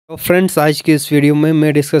तो फ्रेंड्स, आज की इस वीडियो में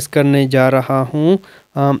मैं डिस्कस करने जा रहा हूँ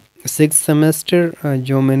सिक्स सेमेस्टर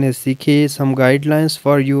जो मैंने सीखी some guidelines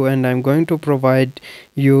for you and I am going to provide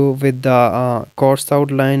you with the course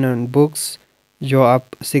outline and books जो आप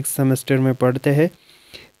सिक्स सेमेस्टर में पढ़ते हैं।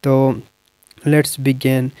 तो let's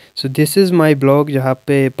begin. So this is my blog जहाँ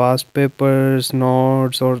पे पास्ट पेपर्स,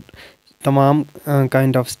 नोट्स और तमाम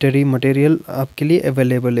काइंड ऑफ स्टडी मटेरियल आपके लिए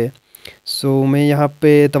अवेलेबल है। सो मैं यहाँ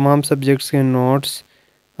पे तमाम सब्जेक्ट्स के नोट्स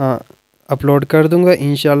अपलोड कर दूंगा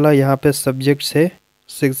इंशाल्लाह। यहाँ पे सब्जेक्ट्स है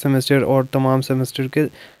सिक्स सेमेस्टर और तमाम सेमेस्टर के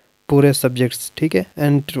पूरे सब्जेक्ट्स, ठीक है।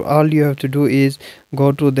 And all you have to do is go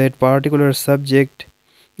to that particular subject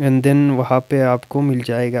and then वहाँ पे आपको मिल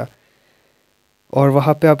जाएगा और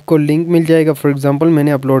वहाँ पे आपको लिंक मिल जाएगा। फॉर एग्जांपल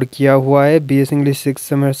मैंने अपलोड किया हुआ है BS English six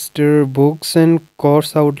semester books and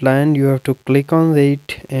course outline. You have to click on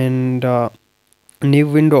it and new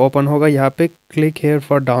window open होगा। यहाँ पे click here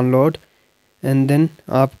for download and then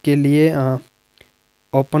आपके लिए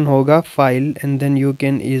ओपन होगा file and then you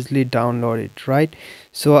can easily download it, right.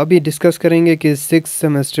 सो अभी discuss करेंगे कि six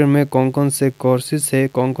semester में कौन कौन से कोर्सेज है,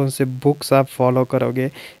 कौन कौन से बुक्स आप फॉलो करोगे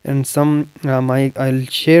and some I will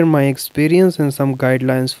share my experience and some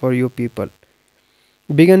guidelines for you people.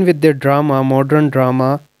 Begin with the drama, modern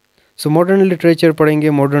drama. So modern literature पढ़ेंगे,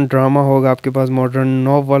 मॉडर्न ड्रामा होगा आपके पास, मॉडर्न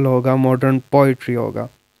नॉवल होगा, मॉडर्न पोइट्री होगा।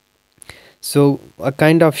 सो अ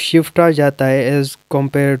काइंड ऑफ शिफ्ट आ जाता है as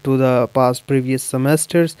compare to the past previous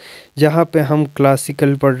semesters जहाँ पे हम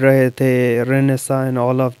क्लासिकल पढ़ रहे थे, Renaissance and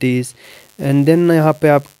all of this, and then यहाँ पे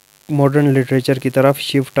आप मॉडर्न लिटरेचर की तरफ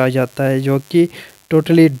शिफ्ट आ जाता है जो कि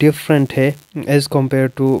टोटली डिफरेंट है एज़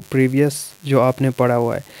कम्पेयर टू प्रीवियस जो आपने पढ़ा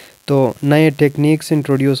हुआ है। तो नए टेक्निक्स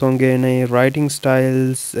इंट्रोड्यूस होंगे, नए writing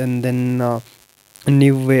styles and then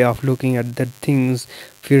new way of looking at the things,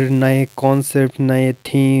 फिर नए कॉन्सेप्ट, नए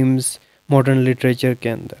थीम्स मॉडर्न लिटरेचर के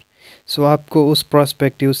अंदर। सो आपको उस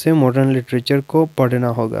पर्सपेक्टिव से मॉडर्न लिटरेचर को पढ़ना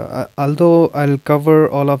होगा। Although I will cover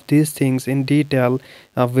all of these things in detail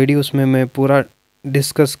videos में मैं पूरा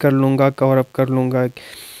डिस्कस कर लूँगा, कवर अप कर लूँगा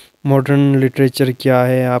मॉडर्न लिटरेचर क्या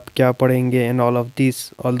है, आप क्या पढ़ेंगे and all of this,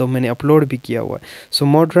 although मैंने अपलोड भी किया हुआ है। सो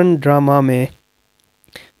मॉडर्न ड्रामा में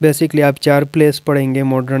बेसिकली आप चार प्लेस पढ़ेंगे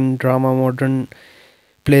मॉडर्न ड्रामा, मॉडर्न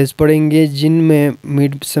प्लेस पढ़ेंगे जिनमें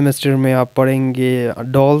मिड सेमेस्टर में आप पढ़ेंगे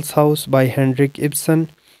dolls house by Heinrich Ibsen,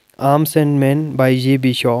 arms and man bye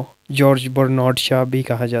G.B. Shaw, George Bernard Shaw भी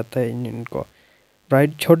कहा जाता है इनको,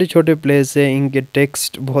 राइट। छोटे छोटे प्लेस है, इनके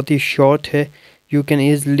टेक्स्ट बहुत ही शॉर्ट है, you can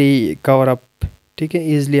easily cover up, ठीक है,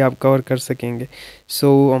 ईज़िली आप कवर कर सकेंगे।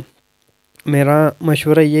 सो मेरा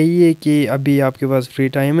मशवरा यही है कि अभी आपके पास फ्री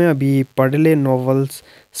टाइम है, अभी पढ़ ले नॉवेल्स,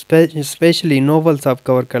 स्पेशली नॉवेल्स आप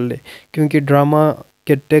कवर कर ले, क्योंकि ड्रामा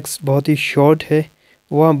के टेक्स्ट बहुत ही शॉर्ट है,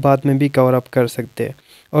 वो आप बाद में भी कवर अप कर सकते हैं।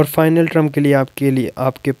 और फाइनल टर्म के लिए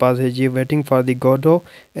आपके पास है जी waiting for the Godot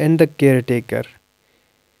and the care taker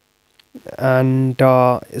and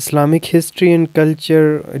Islamic history and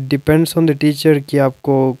culture. Depends on the teacher कि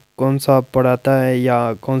आपको कौन सा पढ़ाता है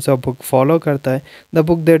या कौन सा बुक फॉलो करता है। The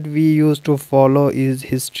book that we use to follow is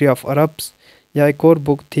history of Arabs, या एक और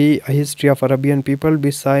बुक थी history of Arabian people.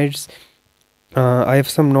 Besides I have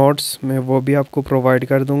some notes, मैं वो भी आपको प्रोवाइड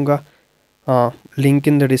कर दूंगा, लिंक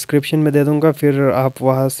इन द डिस्क्रिप्शन में दे दूंगा। फिर आप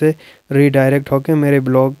वहाँ से रीडायरेक्ट होकर मेरे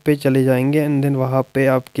ब्लॉग पे चले जाएंगे एंड देन वहाँ पे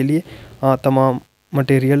आपके लिए तमाम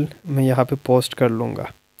मटेरियल मैं यहाँ पे पोस्ट कर लूँगा।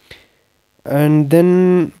 And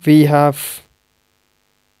then we have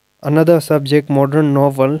another subject modern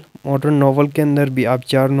novel. Modern novel के अंदर भी आप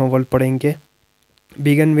चार नॉवल पढ़ेंगे।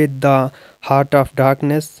 Begin with the heart of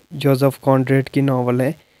darkness, Joseph Conrad की नॉवल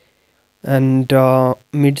है। And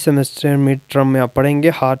mid semester mid term में आप पढ़ेंगे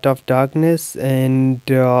heart of darkness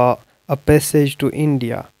and a passage to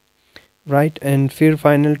India, right. And फिर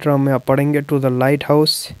फाइनल टर्म में आप पढ़ेंगे to the light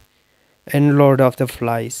house and Lord of the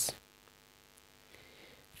flies.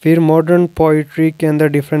 फिर मॉडर्न पोइट्री के अंदर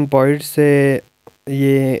डिफरेंट पोइट्स से,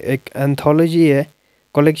 ये एक एंथोलॉजी है,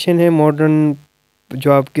 कलेक्शन है मॉडर्न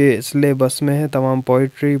जो आपके सिलेबस में है, तमाम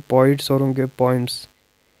पोइट्री, पोइट्स और उनके पोइम्स।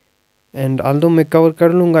 एंड आल्दो मैं कवर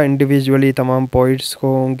कर लूँगा इंडिविजुअली तमाम पोइट्स को,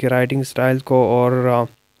 उनकी राइटिंग स्टाइल को, और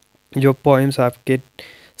जो पोइम्स आपके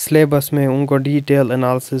सिलेबस में उनको डिटेल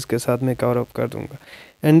एनालिसिस के साथ मैं कवर अप कर दूँगा।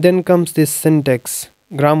 And then comes this syntax,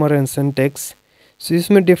 grammar and syntax. सो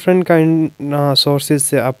इसमें डिफरेंट काइंड सोर्सेज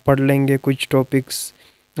से आप पढ़ लेंगे कुछ टॉपिक्स।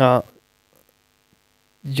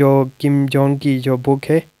 जो किम जॉन्ग की जो बुक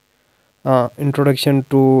है introduction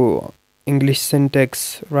to English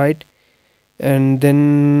syntax, right. And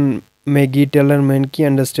then Maggi टेलरमैन की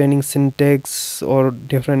अंडरस्टैंडिंग सिंटेक्स, और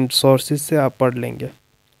डिफरेंट सोर्सेज से आप पढ़ लेंगे।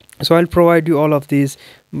 सो I will provide you all of this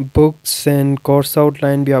books and course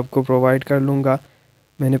outline भी आपको प्रोवाइड कर लूँगा।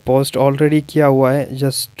 मैंने पोस्ट ऑलरेडी किया हुआ है.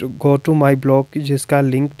 Just go to my blog जिसका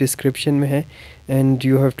लिंक डिस्क्रिप्शन में है, and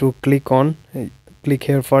you have to click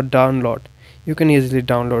here for download. You can easily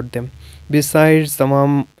download them. Besides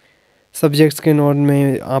तमाम सब्जेक्ट्स के नोट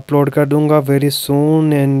में अपलोड कर दूंगा वेरी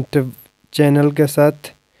सून, एंड चैनल के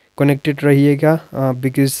साथ कनेक्टेड रहिएगा,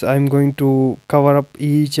 because I am going to cover up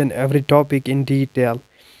each and every topic in detail.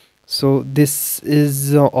 So this is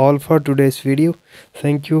all for today's video.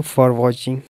 Thank you for watching.